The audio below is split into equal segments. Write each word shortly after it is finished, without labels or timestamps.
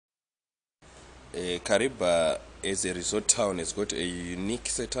Kariba, as a resort town, has got a unique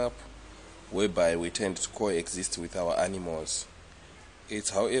setup whereby we tend to coexist with our animals. It's,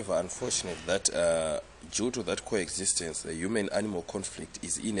 however, unfortunate that due to that coexistence, the human-animal conflict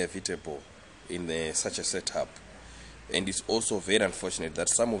is inevitable in such a setup. And it's also very unfortunate that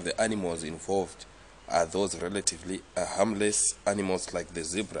some of the animals involved are those relatively harmless animals like the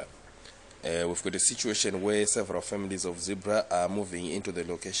zebra. We've got a situation where several families of zebra are moving into the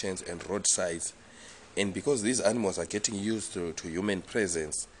locations and roadsides, and because these animals are getting used to human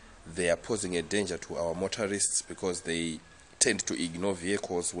presence, they are posing a danger to our motorists because they tend to ignore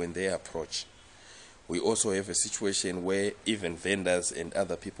vehicles when they approach. We also have a situation where even vendors and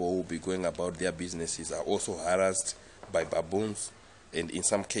other people who will be going about their businesses are also harassed by baboons, and in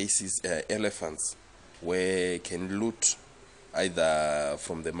some cases elephants, where can loot either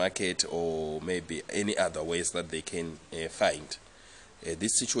from the market or maybe any other ways that they can find.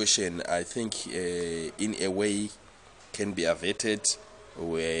 This situation, I think, in a way can be averted,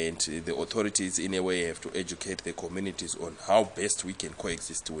 and the authorities in a way have to educate the communities on how best we can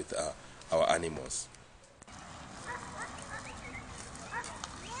coexist with our animals.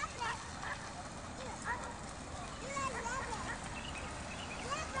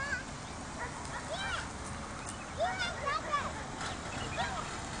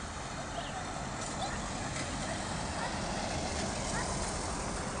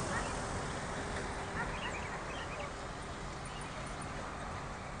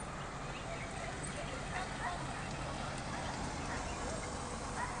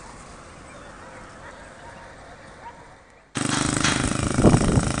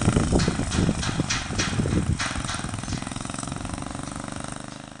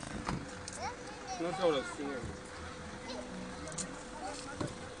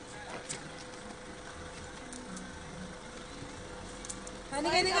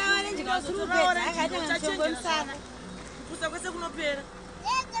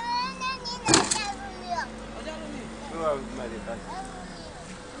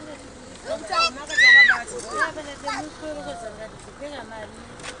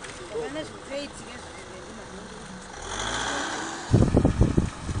 Okay.